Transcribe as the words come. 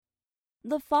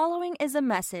The following is a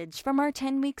message from our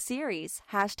 10-week series,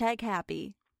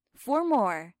 #Happy. For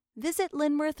more, visit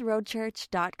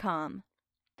linworthroadchurch.com.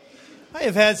 I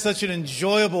have had such an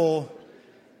enjoyable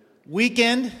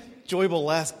weekend,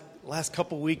 last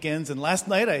couple weekends, and last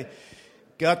night I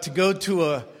got to go to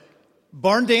a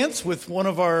barn dance with one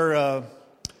of our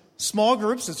small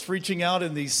groups that's reaching out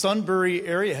in the Sunbury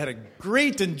area. Had a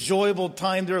great, enjoyable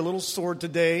time there, a little sore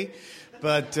today,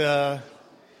 but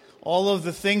all of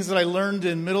the things that I learned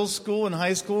in middle school and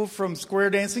high school from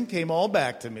square dancing came all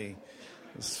back to me.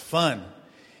 It was fun.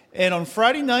 And on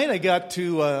Friday night, I got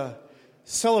to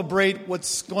celebrate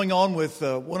what's going on with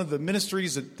one of the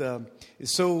ministries that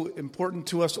is so important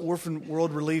to us, Orphan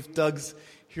World Relief. Doug's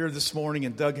here this morning,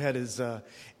 and Doug had his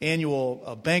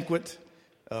annual banquet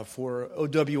for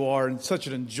OWR, and such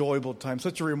an enjoyable time,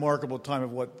 such a remarkable time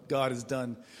of what God has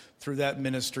done through that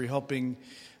ministry, helping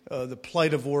the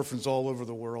plight of orphans all over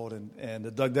the world.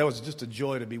 And Doug, that was just a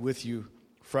joy to be with you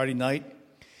Friday night.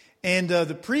 And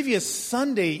the previous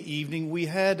Sunday evening, we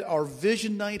had our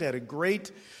Vision Night, had a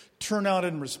great turnout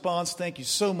and response. Thank you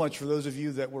so much for those of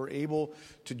you that were able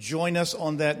to join us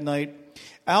on that night.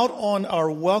 Out on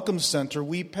our Welcome Center,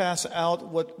 we pass out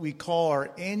what we call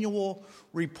our annual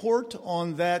report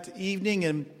on that evening.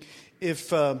 And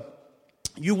if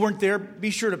you weren't there,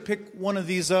 be sure to pick one of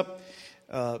these up.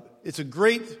 It's a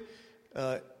great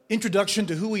introduction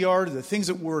to who we are, to the things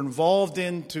that we're involved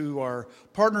in, to our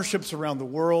partnerships around the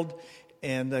world.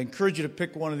 And I encourage you to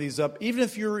pick one of these up, even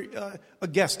if you're a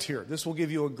guest here. This will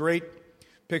give you a great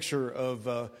picture of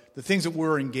the things that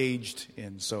we're engaged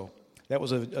in. So that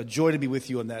was a joy to be with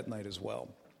you on that night as well.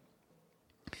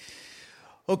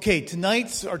 Okay,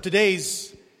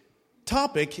 today's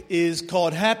topic is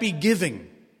called Happy Giving.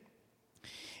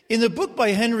 In the book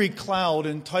by Henry Cloud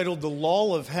entitled The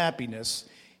Law of Happiness,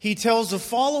 he tells the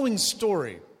following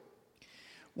story.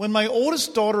 When my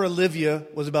oldest daughter, Olivia,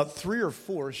 was about 3 or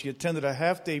 4, she attended a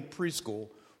half-day preschool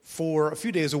for a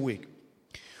few days a week.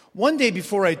 One day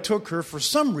before I took her, for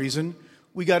some reason,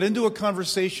 we got into a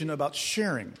conversation about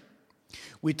sharing.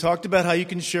 We talked about how you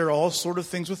can share all sort of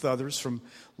things with others, from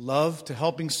love to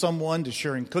helping someone to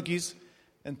sharing cookies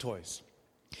and toys.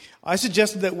 I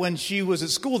suggested that when she was at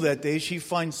school that day, she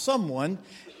find someone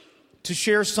to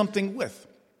share something with.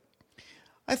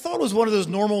 I thought it was one of those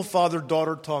normal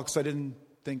father-daughter talks I didn't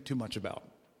think too much about.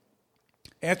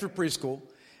 After preschool,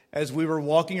 as we were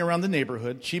walking around the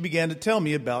neighborhood, she began to tell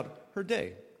me about her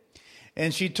day.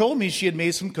 And she told me she had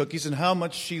made some cookies and how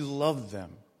much she loved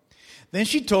them. Then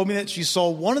she told me that she saw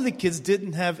one of the kids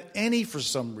didn't have any for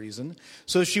some reason,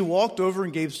 so she walked over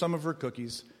and gave some of her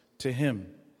cookies to him.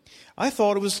 I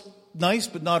thought it was nice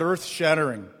but not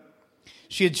earth-shattering.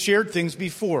 She had shared things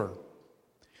before.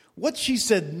 What she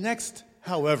said next,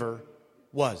 however,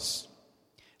 was,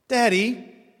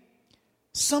 "Daddy,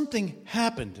 something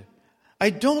happened. I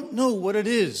don't know what it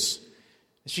is."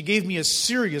 She gave me a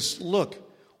serious look.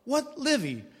 What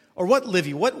Livy?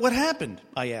 What happened?"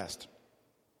 I asked.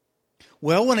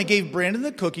 "Well, when I gave Brandon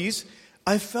the cookies,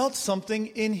 I felt something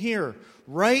in here,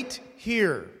 right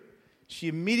here." She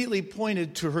immediately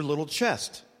pointed to her little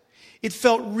chest. "It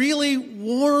felt really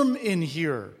warm in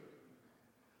here."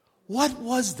 "What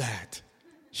was that?"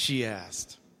 she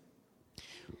asked.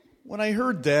 When I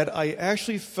heard that, I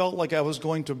actually felt like I was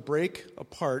going to break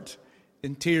apart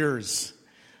in tears,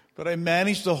 but I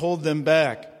managed to hold them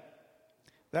back.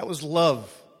 That was love,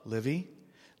 Livy.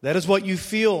 That is what you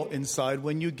feel inside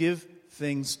when you give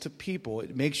things to people.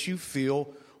 It makes you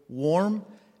feel warm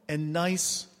and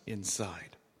nice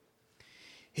inside.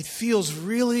 "It feels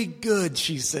really good,"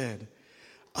 she said.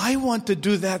 "I want to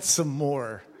do that some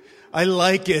more. I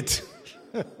like it."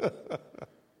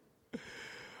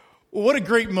 Well, what a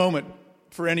great moment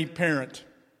for any parent,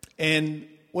 and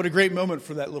what a great moment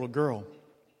for that little girl.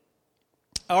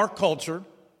 Our culture,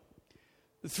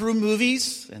 through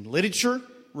movies and literature,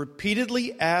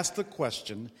 repeatedly asks the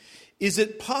question, is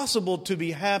it possible to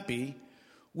be happy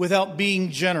without being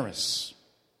generous?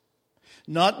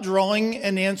 Not drawing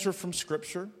an answer from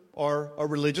Scripture or a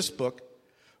religious book,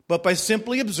 but by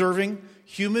simply observing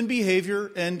human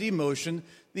behavior and emotion,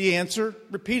 the answer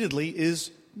repeatedly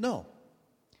is no.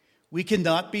 We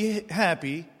cannot be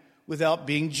happy without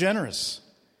being generous.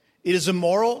 It is a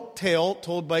moral tale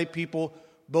told by people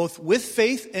both with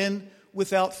faith and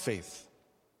without faith.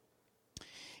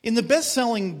 In the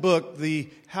best-selling book, The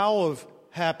How of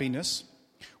Happiness,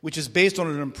 which is based on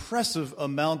an impressive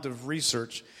amount of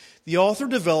research, the author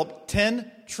developed 10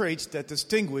 traits that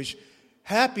distinguish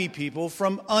happy people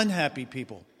from unhappy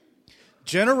people.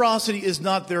 Generosity is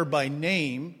not there by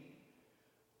name,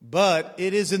 but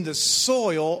it is in the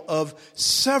soil of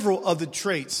several of the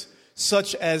traits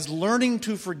such as learning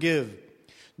to forgive,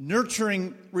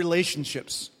 nurturing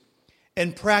relationships,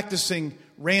 and practicing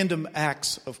random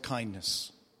acts of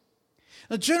kindness.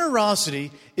 Now,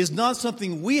 generosity is not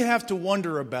something we have to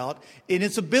wonder about in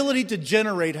its ability to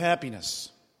generate happiness.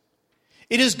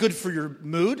 It is good for your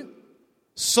mood,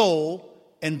 soul,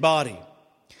 and body.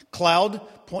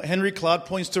 Henry Cloud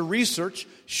points to research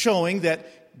showing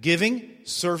that giving,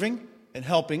 serving, and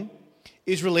helping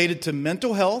is related to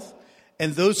mental health,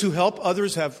 and those who help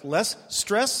others have less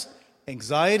stress,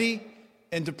 anxiety,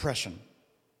 and depression.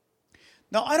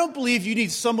 Now, I don't believe you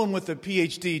need someone with a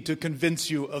PhD to convince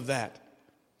you of that.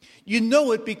 You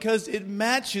know it because it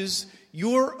matches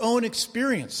your own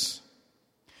experience.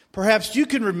 Perhaps you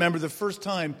can remember the first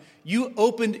time you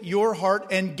opened your heart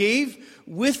and gave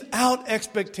without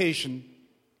expectation.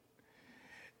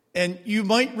 And you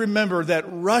might remember that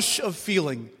rush of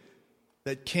feeling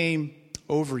that came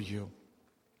over you.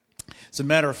 As a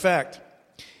matter of fact,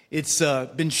 it's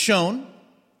been shown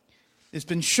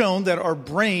that our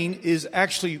brain is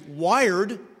actually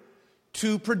wired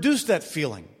to produce that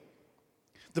feeling.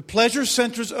 The pleasure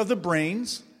centers of the brain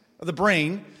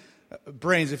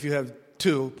if you have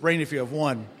two, brain if you have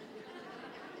one.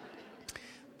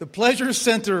 The pleasure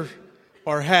center,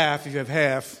 or half if you have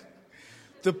half.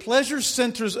 The pleasure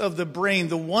centers of the brain,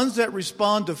 the ones that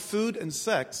respond to food and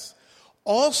sex,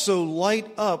 also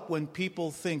light up when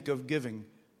people think of giving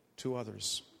to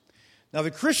others. Now,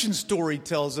 the Christian story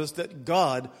tells us that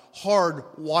God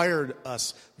hardwired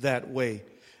us that way.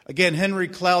 Again, Henry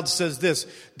Cloud says this: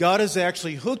 God has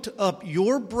actually hooked up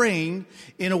your brain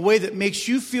in a way that makes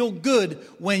you feel good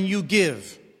when you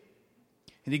give.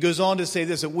 And he goes on to say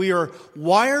this, that we are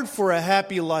wired for a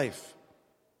happy life.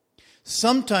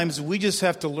 Sometimes we just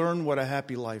have to learn what a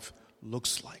happy life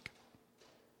looks like.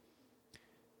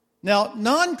 Now,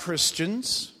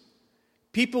 non-Christians,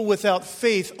 people without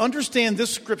faith, understand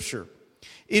this scripture.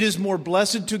 It is more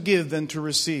blessed to give than to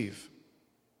receive.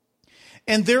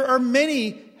 And there are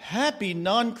many happy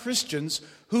non-Christians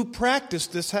who practice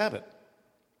this habit.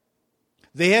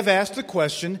 They have asked the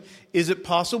question, is it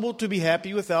possible to be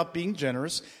happy without being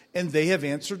generous? And they have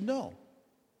answered no.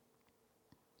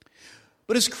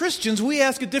 But as Christians, we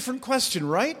ask a different question,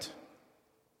 right?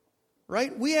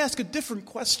 Right? We ask a different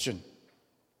question.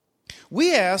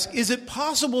 We ask, is it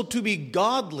possible to be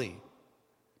godly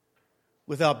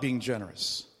without being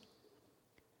generous?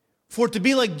 For to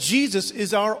be like Jesus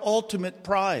is our ultimate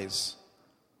prize.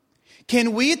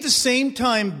 Can we at the same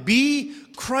time be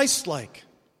Christ-like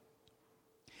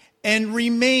and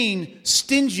remain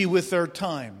stingy with our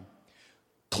time,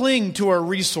 cling to our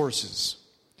resources,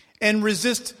 and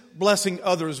resist blessing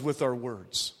others with our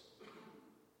words?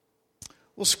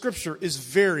 Well, Scripture is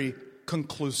very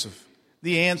conclusive.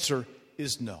 The answer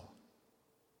is no.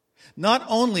 Not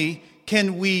only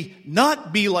can we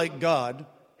not be like God,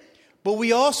 but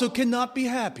we also cannot be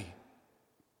happy.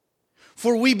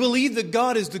 For we believe that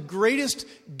God is the greatest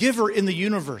giver in the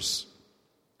universe.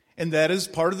 And that is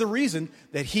part of the reason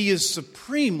that He is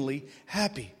supremely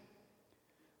happy.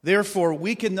 Therefore,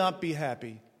 we cannot be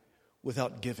happy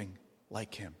without giving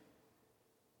like Him.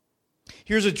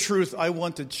 Here's a truth I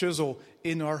want to chisel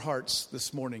in our hearts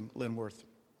this morning, Linworth.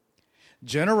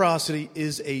 Generosity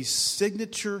is a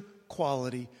signature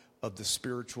quality of the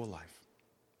spiritual life.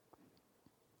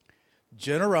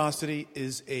 Generosity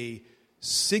is a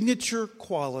signature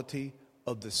quality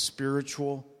of the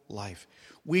spiritual life.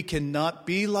 We cannot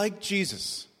be like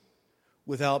Jesus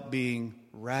without being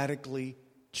radically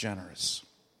generous.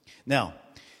 Now,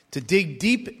 to dig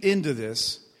deep into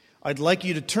this, I'd like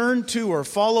you to turn to or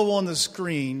follow on the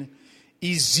screen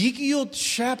Ezekiel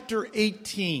chapter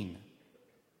 18.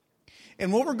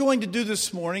 And what we're going to do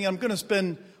this morning, I'm going to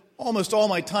spend almost all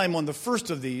my time on the first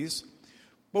of these,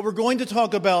 but we're going to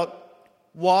talk about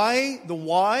the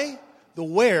why, the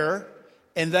where,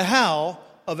 and the how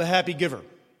of a happy giver.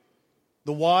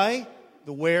 The why,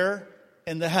 the where,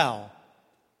 and the how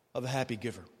of a happy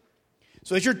giver.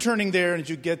 So as you're turning there and as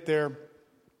you get there,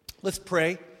 let's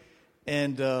pray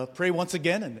and pray once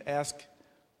again and ask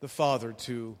the Father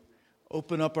to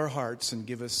open up our hearts and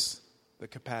give us the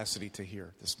capacity to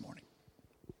hear this morning.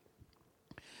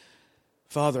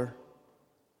 Father,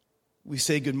 we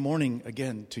say good morning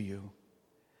again to you.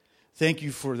 Thank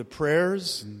you for the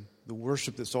prayers and the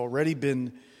worship that's already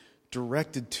been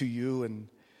directed to you. And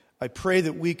I pray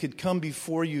that we could come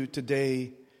before you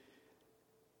today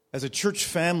as a church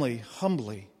family,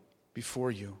 humbly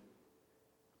before you,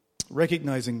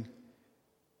 recognizing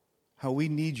how we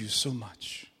need you so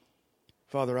much.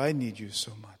 Father, I need you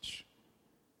so much.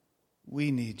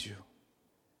 We need you.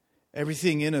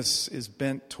 Everything in us is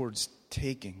bent towards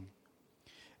taking.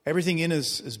 Everything in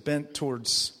us is bent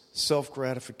towards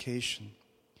self-gratification.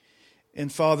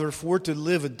 And Father, if we're to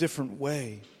live a different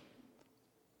way,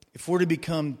 if we're to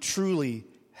become truly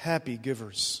happy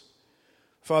givers,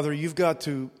 Father, you've got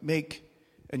to make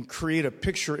and create a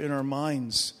picture in our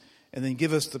minds and then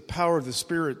give us the power of the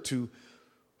Spirit to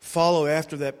follow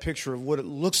after that picture of what it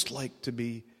looks like to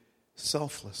be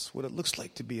selfless, what it looks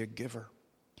like to be a giver.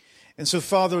 And so,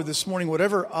 Father, this morning,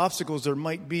 whatever obstacles there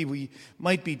might be, we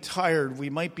might be tired, we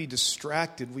might be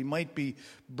distracted, we might be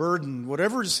burdened,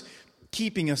 whatever's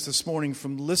keeping us this morning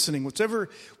from listening, whatever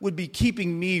would be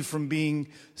keeping me from being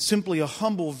simply a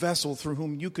humble vessel through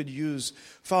whom you could use,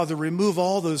 Father, remove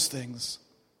all those things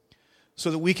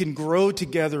so that we can grow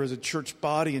together as a church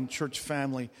body and church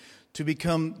family to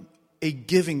become a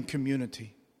giving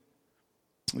community.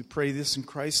 We pray this in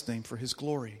Christ's name for His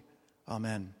glory.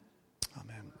 Amen.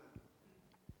 Amen.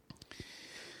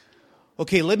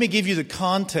 Okay, let me give you the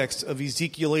context of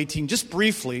Ezekiel 18 just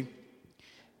briefly.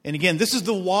 And again, this is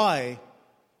the why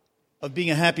of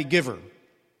being a happy giver.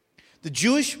 The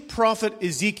Jewish prophet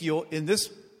Ezekiel in this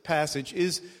passage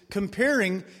is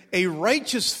comparing a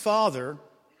righteous father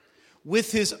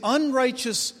with his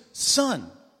unrighteous son.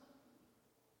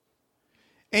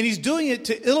 And he's doing it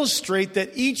to illustrate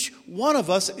that each one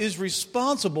of us is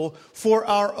responsible for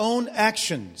our own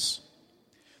actions.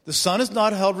 The son is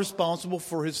not held responsible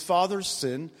for his father's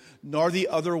sin, nor the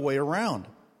other way around.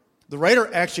 The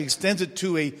writer actually extends it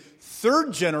to a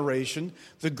third generation,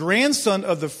 the grandson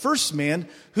of the first man,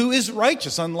 who is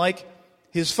righteous, unlike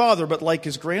his father, but like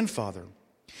his grandfather.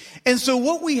 And so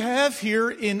what we have here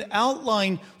in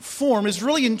outline form is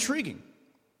really intriguing.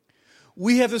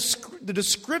 We have the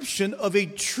description of a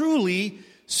truly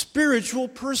spiritual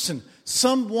person,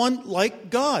 someone like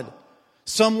God,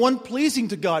 someone pleasing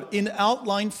to God in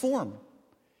outline form.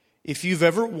 If you've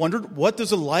ever wondered what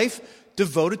does a life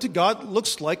devoted to God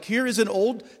looks like, here is an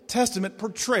Old Testament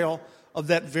portrayal of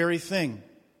that very thing.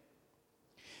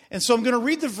 And so I'm going to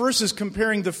read the verses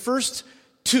comparing the first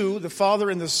two, the Father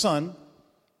and the Son.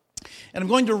 And I'm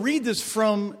going to read this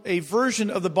from a version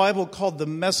of the Bible called The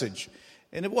Message.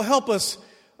 And it will help us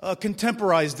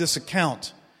contemporize this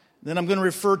account. Then I'm going to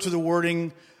refer to the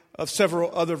wording of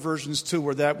several other versions too,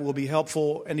 where that will be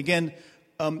helpful. And again,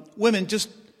 women, just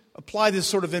apply this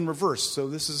sort of in reverse. So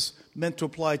this is meant to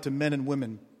apply to men and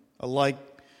women alike,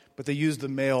 but they use the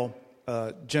male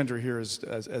gender here as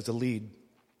a lead.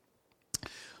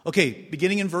 Okay,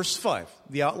 beginning in verse 5,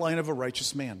 the outline of a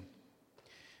righteous man.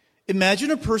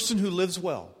 Imagine a person who lives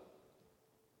well,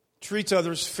 treats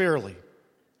others fairly,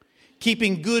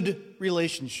 keeping good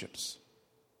relationships.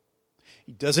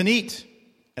 He doesn't eat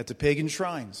at the pagan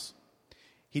shrines.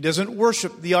 He doesn't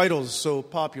worship the idols so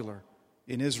popular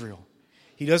in Israel.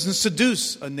 He doesn't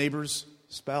seduce a neighbor's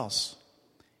spouse.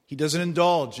 He doesn't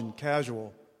indulge in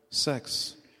casual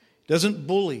sex. He doesn't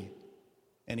bully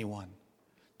anyone.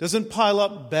 Doesn't pile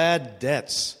up bad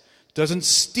debts. Doesn't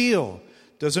steal.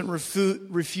 Doesn't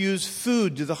refuse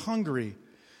food to the hungry.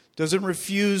 Doesn't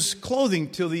refuse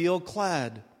clothing to the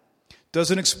ill-clad.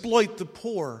 Doesn't exploit the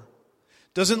poor.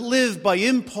 Doesn't live by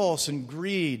impulse and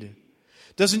greed.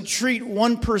 Doesn't treat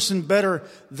one person better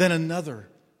than another.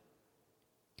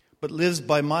 But lives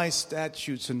by my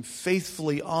statutes and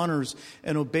faithfully honors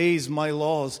and obeys my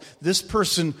laws. This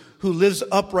person who lives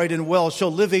upright and well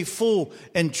shall live a full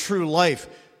and true life.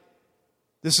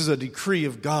 This is a decree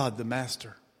of God, the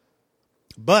Master.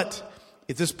 But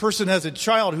if this person has a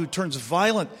child who turns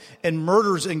violent and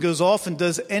murders and goes off and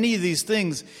does any of these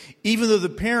things, even though the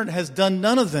parent has done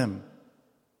none of them,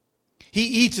 he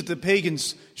eats at the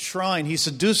pagan's shrine, he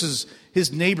seduces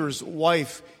his neighbor's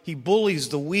wife, he bullies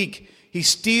the weak, he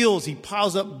steals, he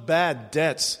piles up bad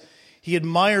debts, he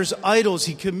admires idols,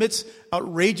 he commits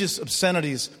outrageous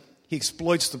obscenities, he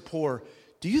exploits the poor.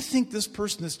 Do you think this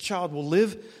person, this child, will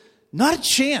live? Not a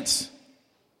chance.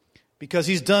 Because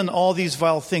he's done all these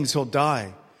vile things, he'll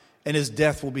die, and his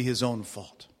death will be his own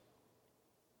fault.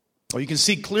 Well, you can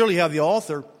see clearly how the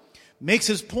author makes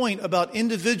his point about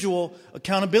individual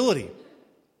accountability.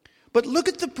 But look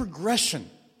at the progression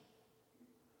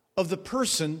of the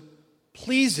person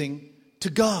pleasing to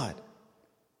God.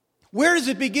 Where does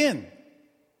it begin?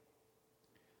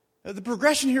 The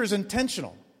progression here is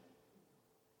intentional.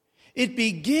 It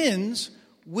begins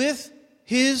with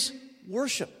his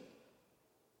worship.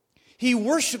 He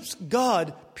worships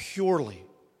God purely.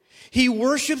 He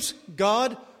worships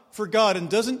God for God and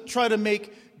doesn't try to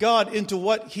make God into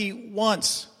what he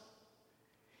wants.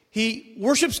 He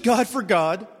worships God for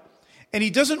God, and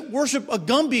he doesn't worship a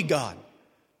Gumby God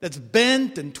that's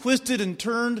bent and twisted and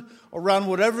turned around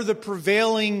whatever the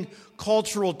prevailing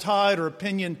cultural tide or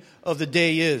opinion of the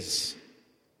day is.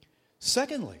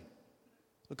 Secondly,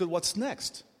 look at what's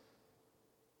next.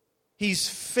 He's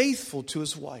faithful to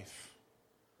his wife.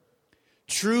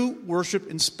 True worship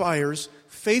inspires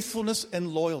faithfulness and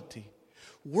loyalty.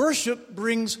 Worship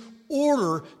brings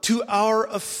order to our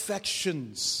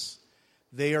affections.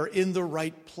 They are in the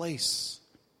right place.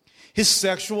 His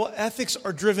sexual ethics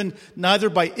are driven neither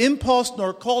by impulse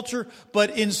nor culture,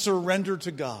 but in surrender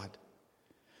to God.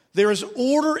 There is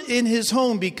order in his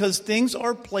home because things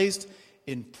are placed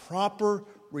in proper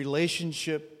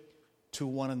relationship to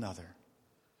one another.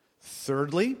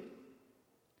 Thirdly,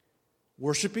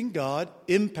 worshiping God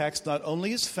impacts not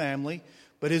only his family,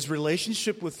 but his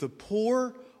relationship with the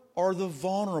poor or the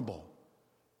vulnerable.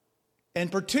 And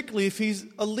particularly if he's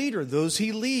a leader, those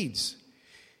he leads.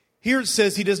 Here it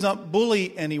says he does not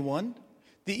bully anyone.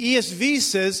 The ESV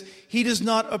says he does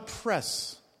not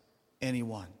oppress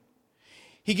anyone.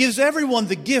 He gives everyone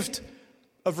the gift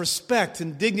of respect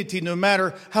and dignity, no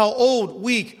matter how old,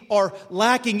 weak, or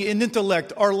lacking in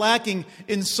intellect, or lacking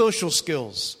in social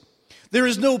skills. There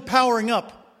is no powering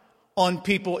up on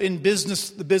people in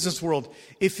the business world.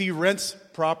 If he rents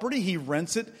property, he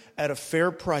rents it at a fair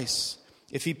price.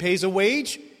 If he pays a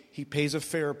wage, he pays a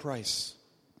fair price.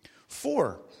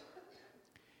 4,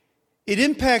 it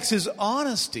impacts his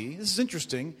honesty. This is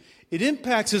interesting. It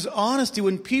impacts his honesty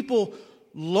when people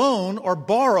loan or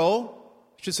borrow,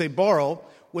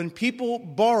 when people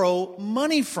borrow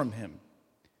money from him.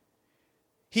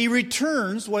 He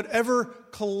returns whatever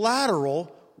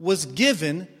collateral was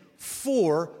given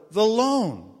for the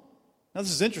loan. Now,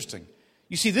 this is interesting.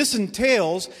 You see, this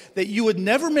entails that you would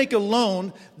never make a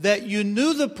loan that you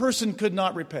knew the person could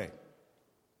not repay.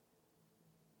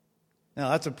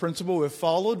 Now, that's a principle we've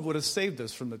followed, would have saved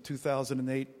us from the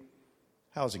 2008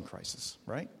 housing crisis,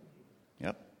 right?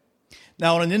 Yep.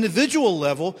 Now, on an individual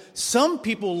level, some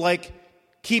people like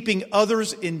keeping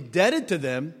others indebted to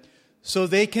them so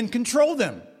they can control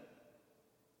them.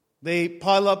 They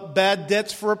pile up bad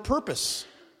debts for a purpose.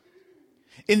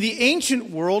 In the ancient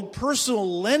world,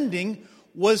 personal lending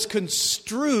was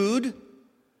construed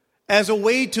as a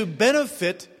way to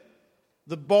benefit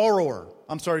the borrower.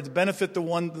 To benefit the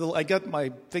one, I got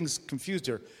my things confused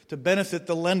here, to benefit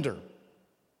the lender.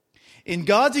 In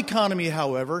God's economy,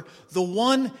 however, the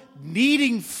one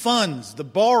needing funds, the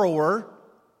borrower,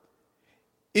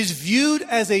 is viewed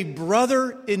as a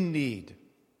brother in need,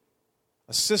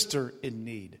 a sister in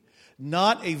need,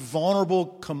 not a vulnerable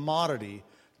commodity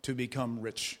to become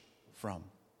rich from.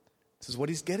 This is what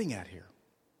he's getting at here.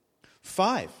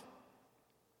 5.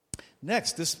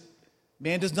 Next, this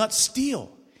man does not steal.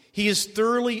 He is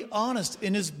thoroughly honest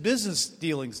in his business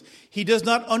dealings. He does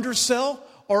not undersell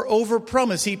or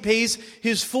overpromise. He pays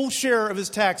his full share of his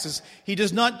taxes. He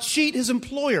does not cheat his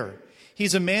employer.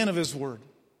 He's a man of his word.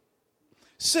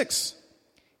 6,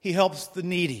 he helps the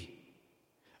needy.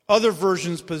 Other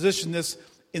versions position this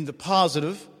in the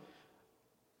positive.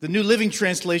 The New Living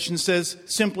Translation says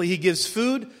simply, he gives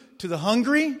food to the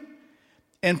hungry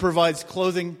and provides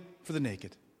clothing for the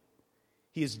naked.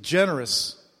 He is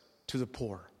generous to the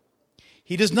poor.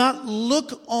 He does not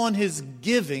look on his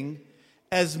giving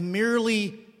as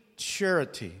merely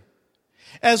charity.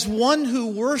 As one who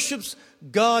worships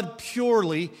God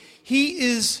purely, he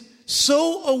is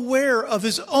so aware of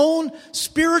his own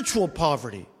spiritual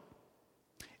poverty.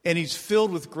 And he's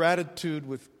filled with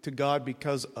gratitude to God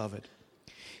because of it.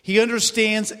 He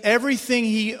understands everything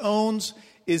he owns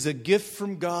is a gift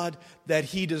from God that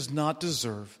he does not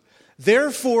deserve.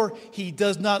 Therefore, he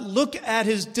does not look at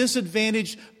his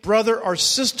disadvantaged brother or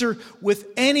sister with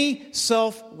any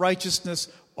self-righteousness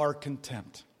or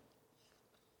contempt.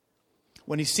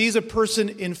 When he sees a person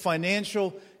in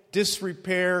financial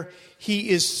disrepair, he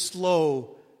is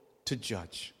slow to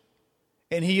judge.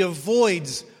 And he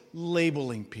avoids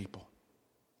labeling people.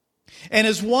 And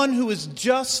as one who is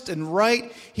just and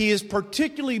right, he is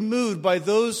particularly moved by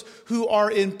those who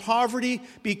are in poverty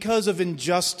because of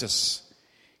injustice.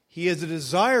 He has a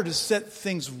desire to set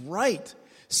things right,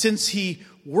 since he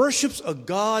worships a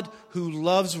God who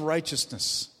loves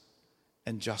righteousness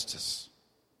and justice.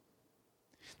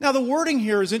 Now, the wording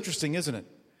here is interesting, isn't it?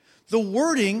 The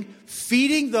wording,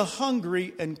 feeding the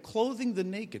hungry and clothing the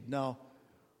naked. Now,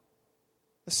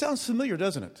 that sounds familiar,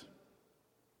 doesn't it?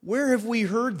 Where have we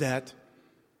heard that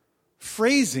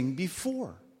phrasing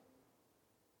before?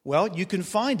 Well, you can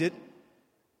find it,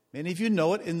 many of you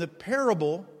know it, in the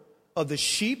parable of the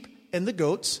sheep and the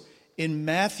goats in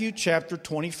Matthew chapter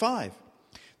 25.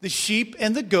 The sheep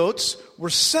and the goats were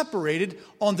separated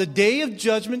on the day of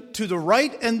judgment to the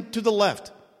right and to the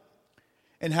left.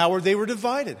 And how were they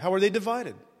divided? How were they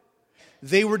divided?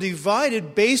 They were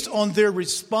divided based on their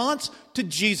response to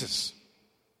Jesus.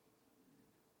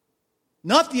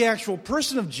 Not the actual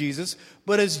person of Jesus,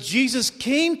 but as Jesus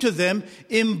came to them,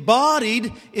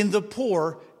 embodied in the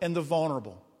poor and the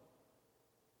vulnerable.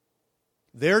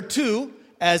 There too,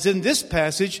 as in this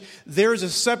passage, there is a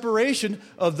separation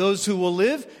of those who will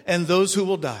live and those who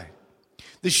will die.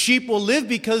 The sheep will live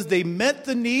because they met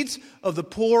the needs of the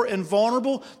poor and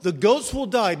vulnerable. The goats will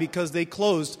die because they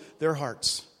closed their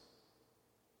hearts.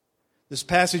 This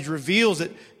passage reveals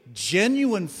that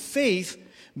genuine faith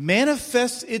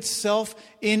manifests itself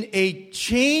in a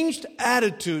changed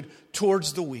attitude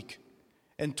towards the weak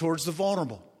and towards the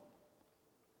vulnerable.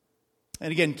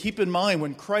 And again, keep in mind,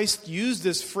 when Christ used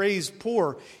this phrase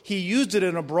poor, he used it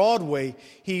in a broad way.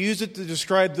 He used it to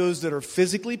describe those that are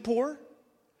physically poor,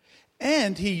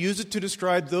 and he used it to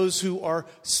describe those who are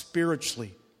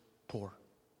spiritually poor.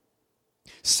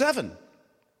 7.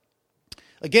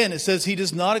 Again, it says he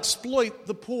does not exploit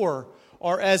the poor,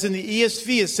 or as in the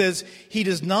ESV, it says he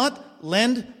does not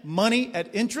lend money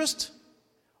at interest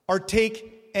or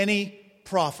take any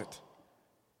profit.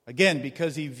 Again,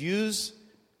 because he views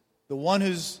the one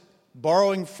who's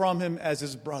borrowing from him as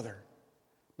his brother,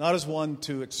 not as one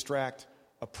to extract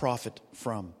a profit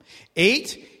from.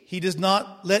 8, he does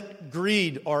not let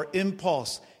greed or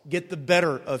impulse get the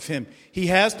better of him. He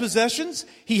has possessions,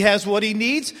 he has what he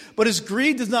needs, but his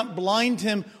greed does not blind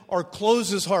him or close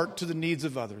his heart to the needs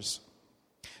of others.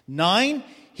 9,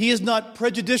 he is not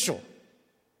prejudicial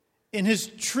in his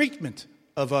treatment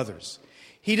of others.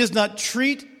 He does not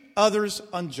treat others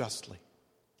unjustly.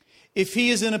 If he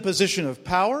is in a position of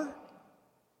power,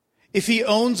 if he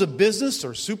owns a business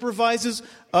or supervises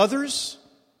others,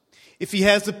 if he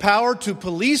has the power to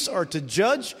police or to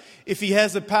judge, if he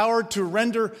has the power to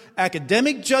render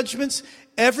academic judgments,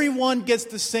 everyone gets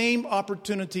the same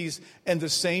opportunities and the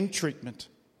same treatment.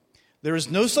 There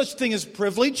is no such thing as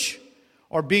privilege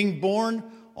or being born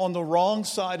on the wrong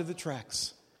side of the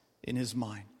tracks in his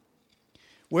mind.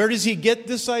 Where does he get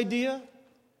this idea?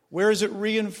 Where is it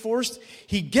reinforced?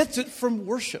 He gets it from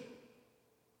worship.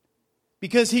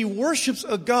 Because he worships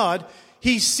a God,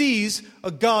 he sees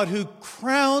a God who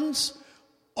crowns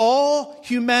all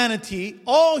humanity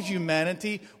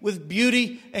with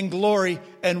beauty and glory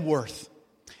and worth.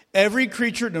 Every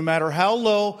creature, no matter how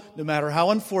low, no matter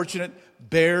how unfortunate,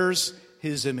 bears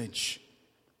his image.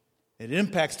 It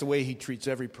impacts the way he treats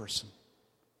every person.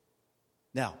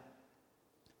 Now,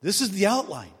 this is the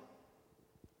outline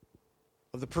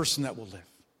of the person that will live.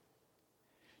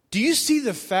 Do you see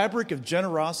the fabric of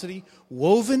generosity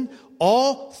woven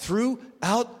all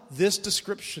throughout this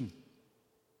description?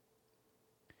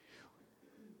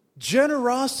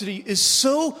 Generosity is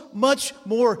so much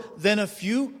more than a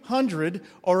few hundred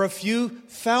or a few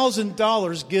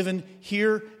 $1,000s given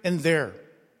here and there.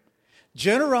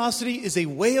 Generosity is a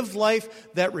way of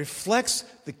life that reflects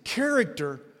the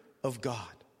character of God.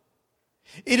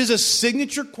 It is a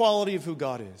signature quality of who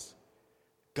God is.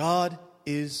 God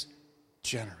is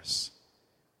generous.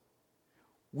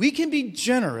 We can be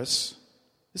generous.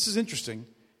 This is interesting.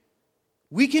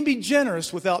 We can be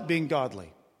generous without being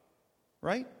godly.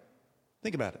 Right?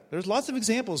 Think about it. There's lots of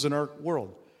examples in our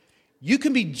world. You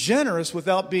can be generous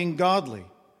without being godly,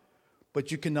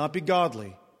 but you cannot be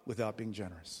godly without being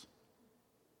generous.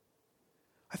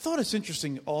 I thought it's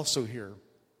interesting also here.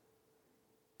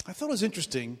 I thought it was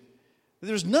interesting that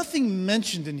there's nothing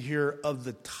mentioned in here of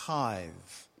the tithe.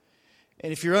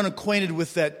 And if you're unacquainted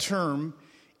with that term,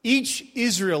 each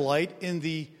Israelite in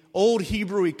the old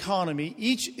Hebrew economy,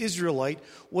 each Israelite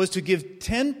was to give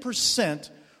 10%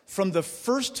 from the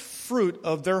first fruit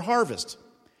of their harvest.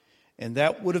 And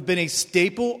that would have been a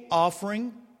staple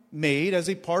offering made as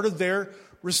a part of their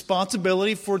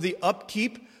responsibility for the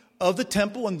upkeep of the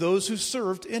temple and those who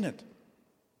served in it.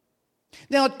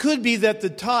 Now, it could be that the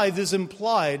tithe is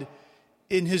implied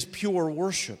in his pure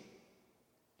worship.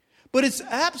 But its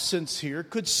absence here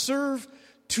could serve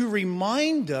to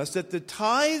remind us that the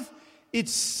tithe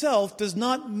itself does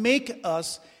not make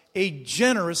us a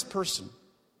generous person.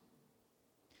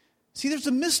 See, there's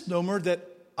a misnomer that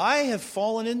I have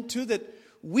fallen into that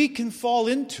we can fall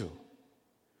into.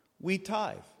 We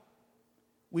tithe.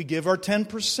 We give our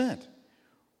 10%.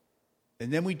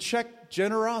 And then we check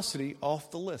generosity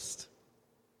off the list.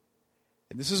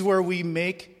 And this is where we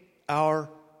make our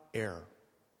error.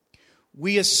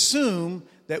 We assume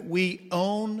that we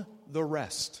own the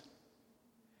rest.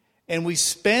 And we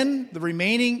spend the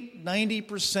remaining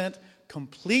 90%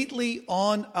 completely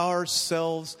on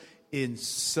ourselves in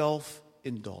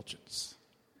self-indulgence.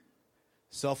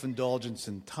 Self-indulgence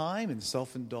in time and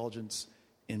self-indulgence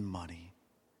in money.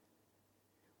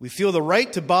 We feel the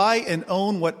right to buy and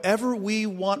own whatever we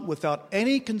want without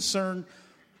any concern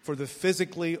for the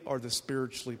physically or the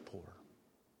spiritually poor.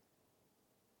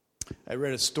 I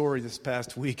read a story this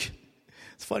past week.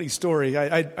 It's a funny story.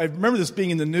 I remember this being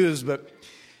in the news, but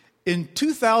in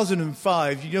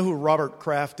 2005, you know who Robert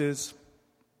Kraft is?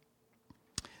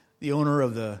 The owner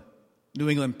of the New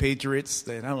England Patriots.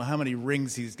 I don't know how many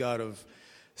rings he's got of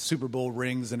Super Bowl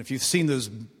rings. And if you've seen those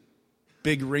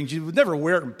big rings, you would never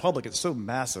wear it in public. It's so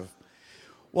massive.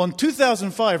 Well, in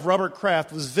 2005, Robert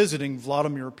Kraft was visiting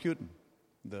Vladimir Putin,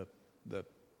 the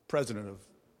president of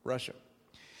Russia.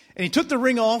 And he took the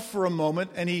ring off for a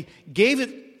moment, and he gave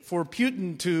it for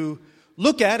Putin to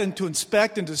look at and to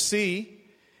inspect and to see.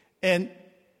 And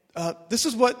this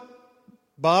is what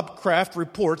Bob Kraft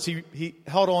reports. He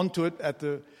held on to it at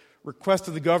the request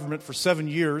of the government for 7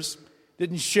 years,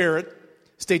 didn't share it.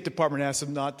 State Department asked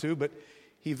him not to, but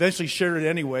he eventually shared it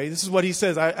anyway. This is what he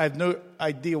says. I have no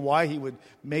idea why he would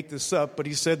make this up, but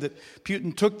he said that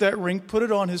Putin took that ring, put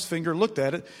it on his finger, looked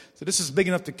at it, said, "This is big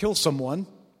enough to kill someone."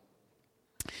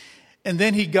 And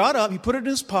then he got up, he put it in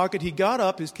his pocket, he got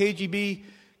up, his KGB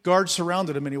guards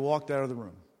surrounded him, and he walked out of the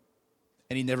room.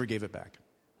 And he never gave it back.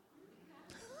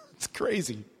 It's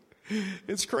crazy.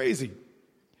 It's crazy.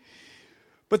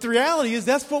 But the reality is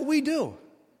that's what we do.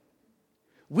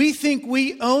 We think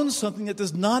we own something that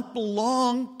does not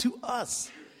belong to us.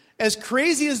 As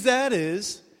crazy as that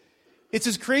is, it's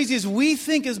as crazy as we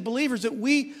think as believers that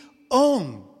we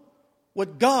own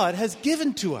what God has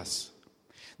given to us.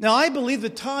 Now, I believe the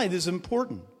tithe is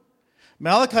important.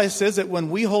 Malachi says that when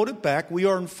we hold it back, we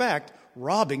are in fact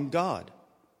robbing God.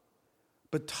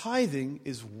 But tithing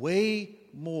is way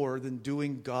more than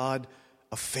doing God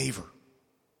a favor.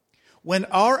 When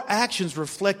our actions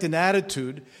reflect an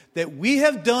attitude that we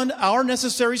have done our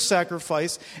necessary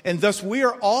sacrifice and thus we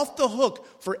are off the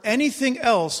hook for anything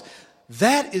else,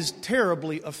 that is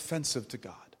terribly offensive to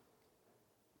God.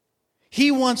 He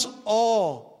wants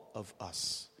all of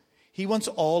us. He wants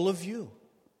all of you.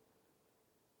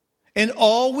 And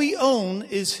all we own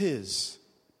is His.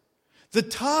 The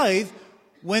tithe,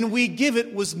 when we give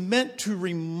it, was meant to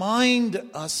remind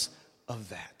us of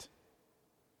that.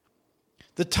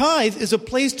 The tithe is a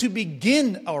place to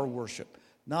begin our worship,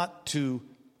 not to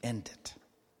end it.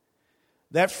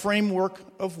 That framework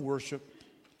of worship,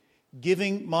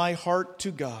 giving my heart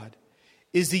to God,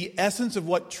 is the essence of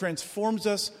what transforms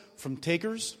us from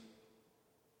takers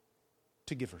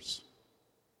to givers.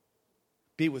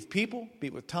 Be it with people, be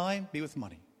it with time, be it with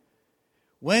money.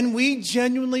 When we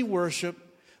genuinely worship,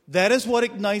 that is what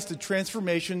ignites the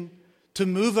transformation to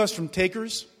move us from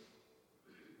takers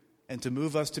and to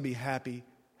move us to be happy,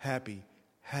 happy,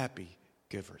 happy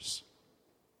givers.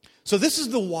 So this is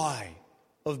the why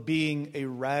of being a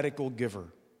radical giver.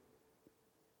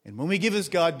 And when we give as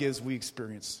God gives, we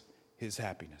experience His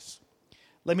happiness.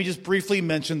 Let me just briefly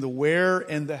mention the where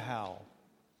and the how.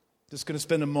 Just going to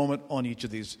spend a moment on each of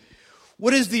these.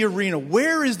 What is the arena?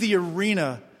 Where is the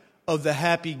arena of the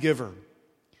happy giver?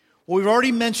 Well, we've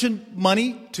already mentioned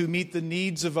money to meet the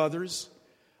needs of others.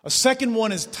 A second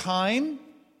one is time.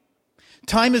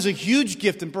 Time is a huge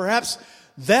gift, and perhaps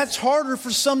that's harder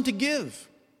for some to give.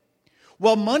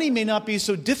 While money may not be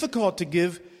so difficult to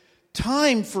give,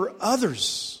 time for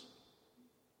others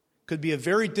could be a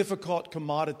very difficult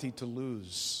commodity to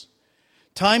lose.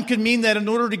 Time could mean that in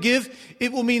order to give,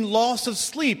 it will mean loss of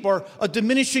sleep or a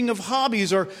diminishing of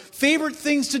hobbies or favorite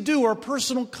things to do or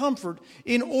personal comfort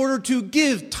in order to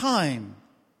give time.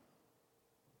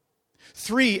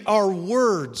 3, our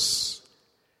words.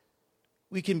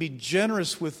 We can be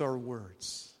generous with our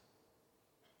words.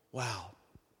 Wow.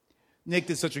 Nick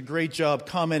did such a great job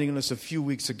commenting on this a few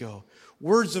weeks ago.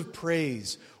 Words of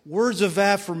praise, words of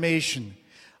affirmation.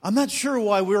 I'm not sure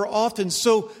why we're often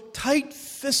so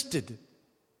tight-fisted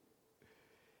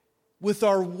with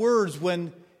our words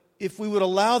when, if we would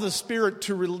allow the Spirit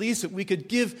to release it, we could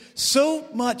give so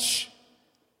much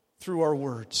through our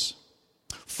words.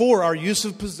 4, our use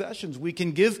of possessions. We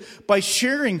can give by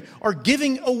sharing or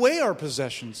giving away our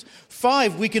possessions.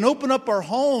 5, we can open up our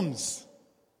homes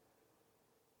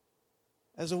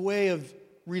as a way of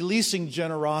releasing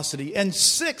generosity. And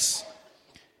 6,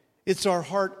 it's our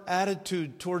heart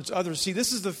attitude towards others. See,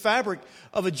 this is the fabric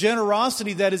of a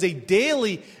generosity that is a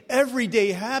daily,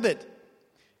 everyday habit.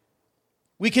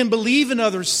 We can believe in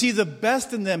others, see the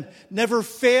best in them, never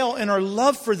fail in our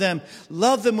love for them,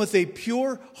 love them with a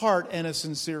pure heart and a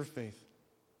sincere faith.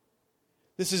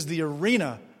 This is the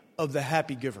arena of the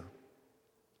happy giver.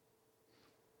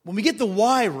 When we get the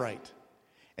why right,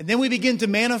 and then we begin to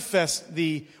manifest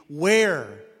the where,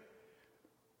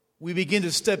 we begin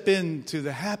to step into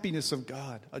the happiness of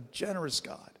God, a generous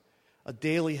God, a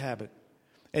daily habit.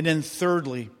 And then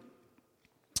thirdly,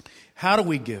 how do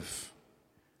we give?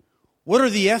 What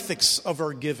are the ethics of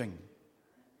our giving?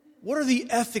 What are the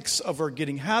ethics of our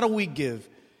giving? How do we give?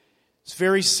 It's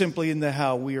very simply in the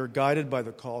how. We are guided by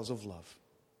the cause of love.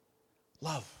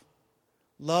 Love.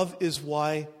 Love is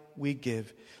why we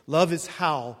give. Love is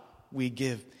how we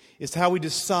give. It's how we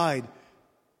decide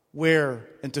where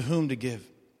and to whom to give.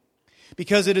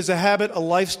 Because it is a habit, a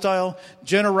lifestyle,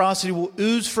 generosity will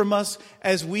ooze from us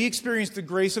as we experience the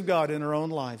grace of God in our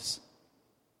own lives.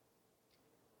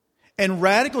 And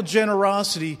radical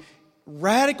generosity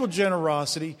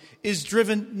is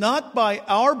driven not by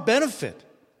our benefit,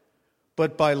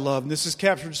 but by love. And this is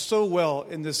captured so well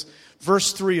in this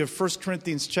verse 3 of 1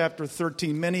 Corinthians chapter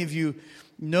 13. Many of you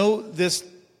know this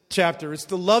chapter. It's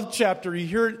the love chapter. You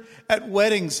hear it at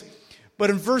weddings. But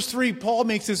in verse 3, Paul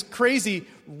makes this crazy,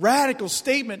 radical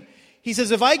statement. He says,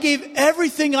 if I gave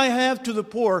everything I have to the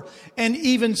poor and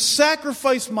even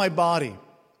sacrificed my body,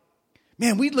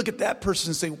 man, we'd look at that person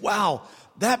and say, wow,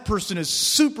 that person is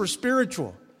super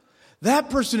spiritual.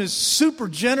 That person is super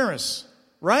generous,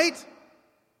 right?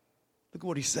 Look at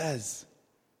what he says.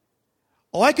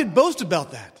 Oh, I could boast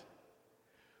about that.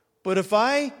 But if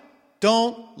I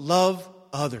don't love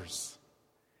others,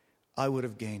 I would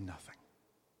have gained nothing.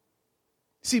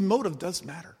 See, motive does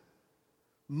matter.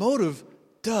 Motive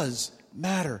does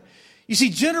matter. You see,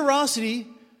 generosity,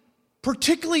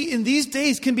 particularly in these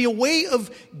days, can be a way of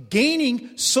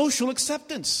gaining social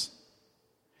acceptance.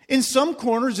 In some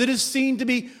corners, it is seen to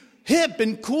be hip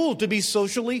and cool to be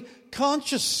socially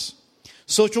conscious.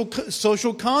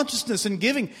 Social consciousness and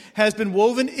giving has been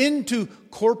woven into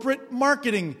corporate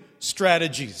marketing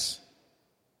strategies.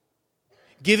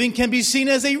 Giving can be seen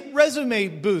as a resume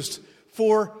boost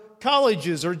for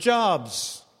colleges or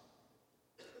jobs.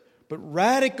 But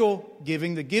radical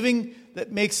giving, the giving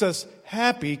that makes us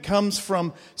happy, comes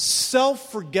from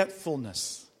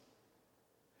self-forgetfulness.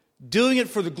 Doing it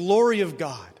for the glory of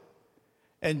God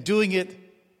and doing it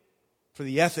for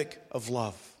the ethic of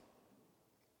love.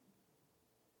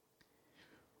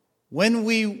 When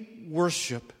we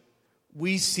worship,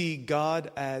 we see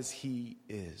God as He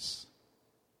is.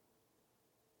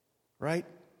 Right?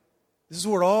 This is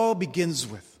where it all begins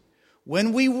with.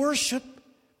 When we worship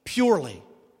purely,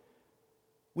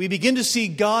 we begin to see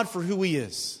God for who He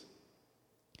is.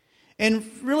 And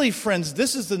really, friends,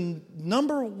 this is the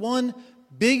number one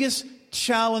biggest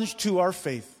challenge to our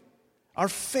faith. Our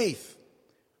faith.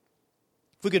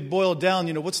 If we could boil it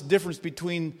down, what's the difference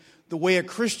between the way a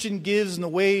Christian gives and the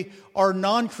way our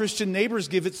non-Christian neighbors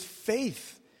give? It's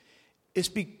faith. It's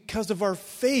because of our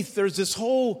faith. There's this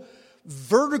whole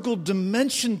vertical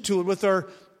dimension to it with our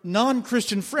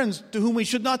non-Christian friends to whom we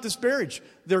should not disparage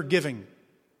their giving.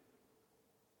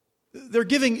 Their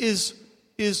giving is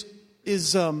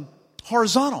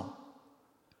horizontal.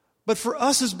 But for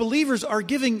us as believers, our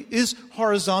giving is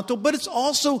horizontal, but it's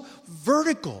also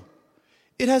vertical.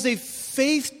 It has a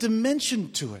faith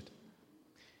dimension to it.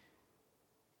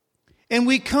 And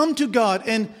we come to God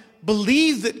and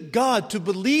believe that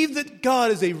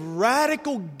God is a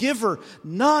radical giver,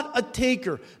 not a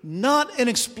taker, not an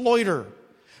exploiter.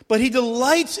 But He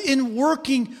delights in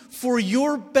working for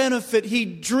your benefit. He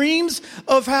dreams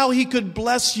of how He could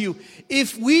bless you.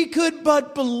 If we could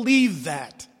but believe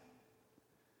that,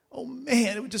 oh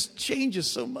man, it would just change us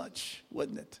so much,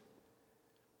 wouldn't it?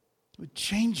 It would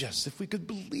change us if we could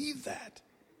believe that.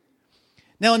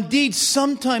 Now, indeed,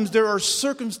 sometimes there are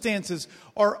circumstances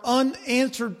or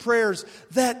unanswered prayers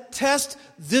that test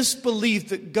this belief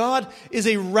that God is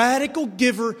a radical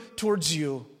giver towards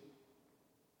you.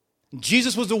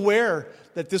 Jesus was aware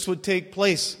that this would take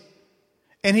place.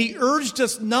 And He urged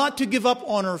us not to give up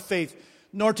on our faith,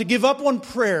 nor to give up on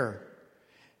prayer.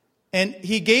 And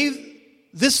He gave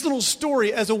this little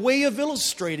story as a way of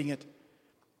illustrating it.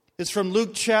 It's from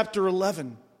Luke chapter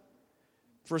 11,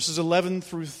 verses 11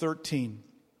 through 13.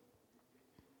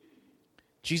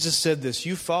 Jesus said this,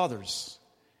 "You fathers,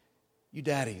 you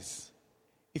daddies,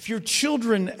 if your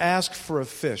children ask for a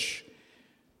fish,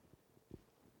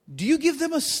 do you give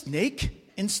them a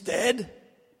snake instead?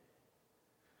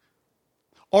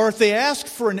 Or if they ask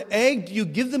for an egg, do you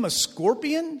give them a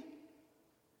scorpion?"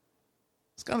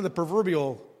 It's kind of the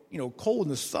proverbial, coal in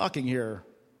the stocking here.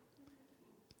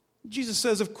 Jesus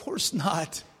says, of course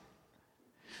not.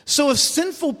 So if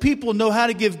sinful people know how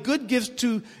to give good gifts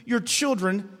to your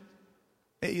children,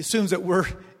 he assumes that we're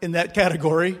in that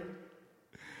category,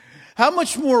 how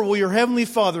much more will your Heavenly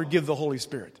Father give the Holy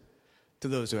Spirit to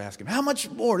those who ask Him? How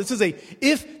much more? This is a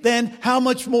if, then, how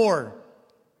much more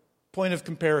point of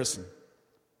comparison.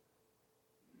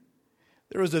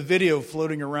 There was a video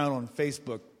floating around on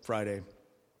Facebook Friday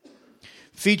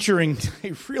featuring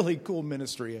a really cool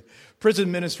ministry, a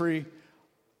prison ministry,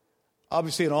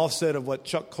 obviously an offset of what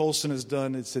Chuck Colson has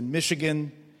done. It's in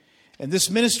Michigan. And this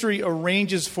ministry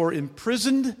arranges for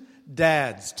imprisoned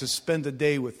dads to spend a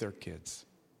day with their kids.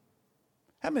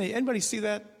 Anybody see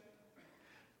that?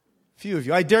 Few of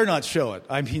you. I dare not show it.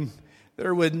 I mean,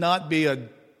 there would not be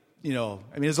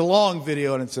it's a long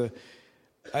video and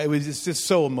it's just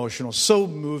so emotional, so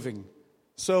moving,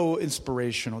 so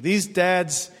inspirational. These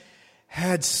dads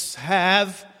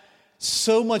have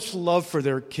so much love for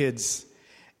their kids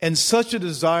and such a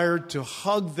desire to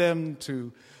hug them,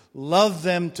 to love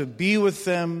them, to be with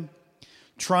them,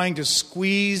 trying to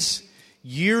squeeze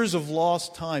years of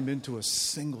lost time into a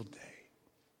single day.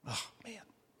 Oh, man.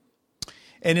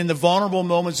 And in the vulnerable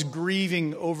moments,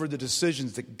 grieving over the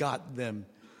decisions that got them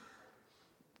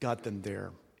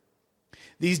there.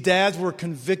 These dads were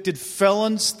convicted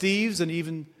felons, thieves, and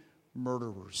even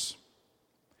murderers.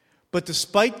 But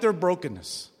despite their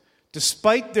brokenness,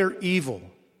 despite their evil,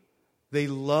 they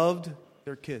loved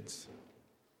their kids.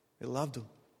 They loved them.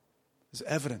 It was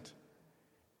evident.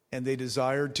 And they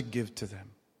desired to give to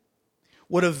them.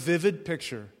 What a vivid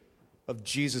picture of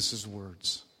Jesus'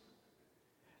 words.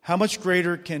 How much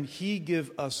greater can He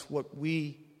give us what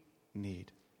we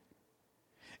need?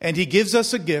 And He gives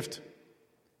us a gift.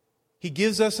 He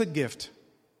gives us a gift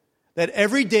that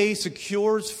every day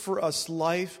secures for us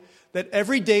life, that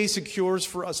every day secures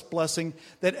for us blessing,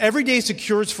 that every day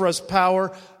secures for us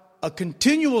power, a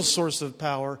continual source of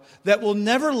power that will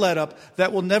never let up,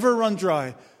 that will never run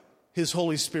dry. His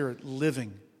Holy Spirit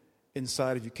living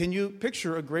inside of you. Can you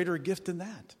picture a greater gift than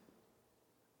that?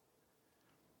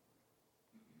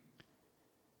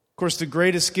 Of course, the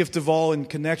greatest gift of all in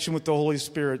connection with the Holy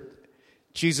Spirit,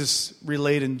 Jesus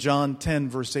relayed in John 10,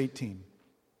 verse 18.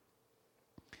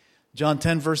 John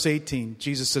 10, verse 18,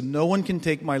 Jesus said, "No one can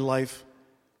take my life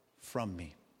from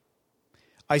me.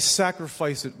 I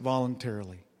sacrifice it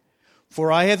voluntarily.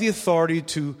 For I have the authority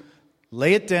to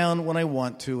lay it down when I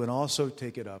want to and also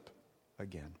take it up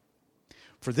again.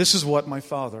 For this is what my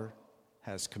Father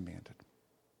has commanded."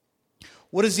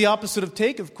 What is the opposite of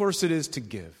take? Of course, it is to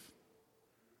give.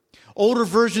 Older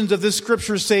versions of this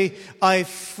scripture say, "I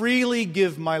freely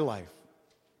give my life."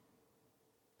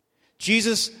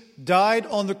 Jesus died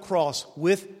on the cross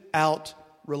without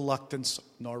reluctance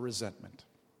nor resentment.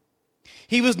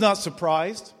 He was not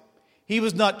surprised. He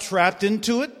was not trapped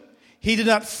into it. He did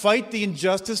not fight the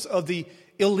injustice of the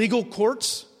illegal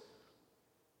courts,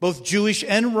 both Jewish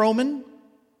and Roman.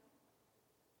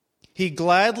 He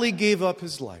gladly gave up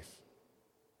his life.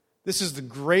 This is the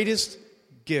greatest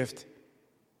gift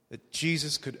that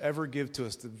Jesus could ever give to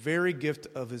us, the very gift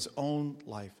of His own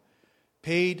life,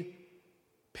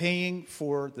 paying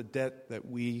for the debt that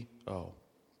we owe.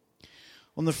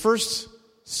 On the first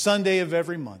Sunday of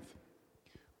every month,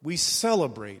 we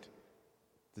celebrate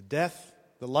the death,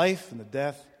 the life and the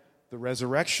death, the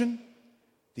resurrection,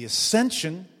 the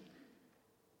ascension,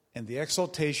 and the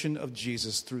exaltation of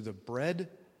Jesus through the bread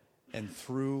and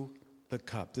through the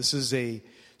cup. This is a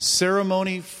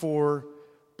ceremony for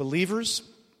believers.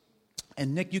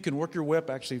 And Nick, you can work your way up.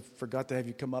 Actually, forgot to have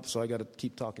you come up, so I got to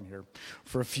keep talking here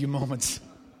for a few moments.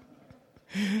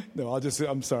 No,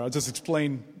 I'm sorry. I'll just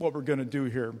explain what we're going to do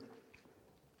here.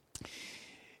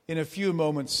 In a few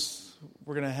moments,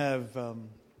 we're going to have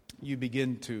you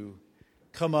begin to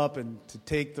come up and to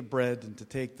take the bread and to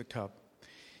take the cup.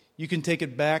 You can take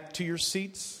it back to your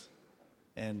seats,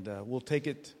 and we'll take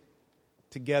it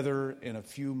together in a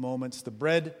few moments. The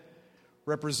bread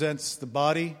represents the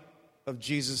body of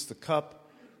Jesus. The cup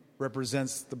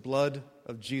represents the blood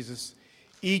of Jesus.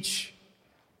 Each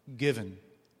given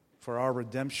for our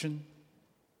redemption,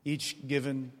 each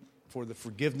given for the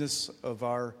forgiveness of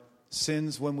our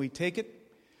sins. When we take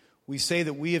it, we say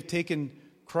that we have taken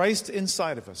Christ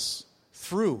inside of us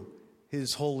through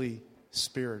His Holy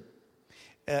Spirit.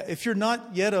 If you're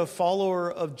not yet a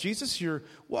follower of Jesus, you're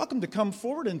welcome to come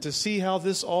forward and to see how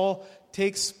this all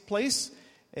takes place.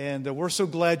 And we're so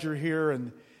glad you're here.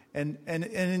 And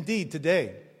indeed,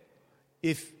 today,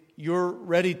 if you're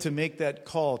ready to make that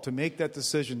call, to make that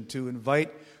decision, to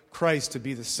invite Christ to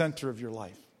be the center of your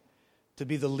life, to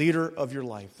be the leader of your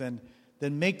life, then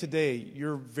make today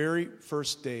your very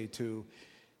first day to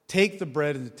take the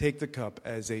bread and to take the cup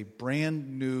as a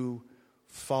brand new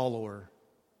follower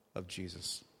of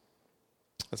Jesus.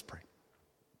 Let's pray.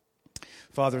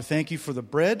 Father, thank you for the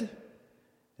bread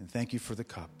and thank you for the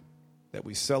cup that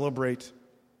we celebrate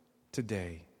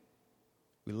today.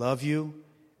 We love you.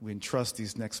 We entrust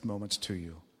these next moments to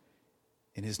you.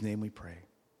 In His name we pray.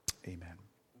 Amen.